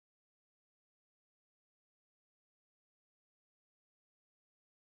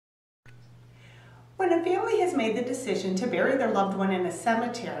When a family has made the decision to bury their loved one in a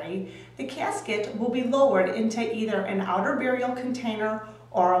cemetery, the casket will be lowered into either an outer burial container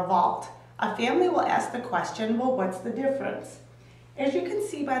or a vault. A family will ask the question, well, what's the difference? As you can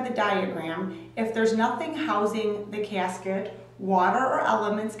see by the diagram, if there's nothing housing the casket, water or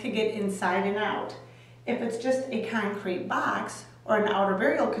elements can get inside and out. If it's just a concrete box or an outer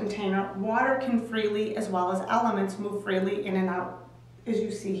burial container, water can freely, as well as elements, move freely in and out, as you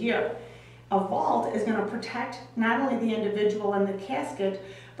see here. A vault is going to protect not only the individual and the casket,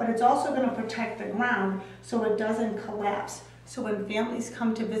 but it's also going to protect the ground so it doesn't collapse. So when families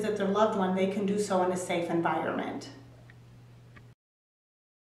come to visit their loved one, they can do so in a safe environment.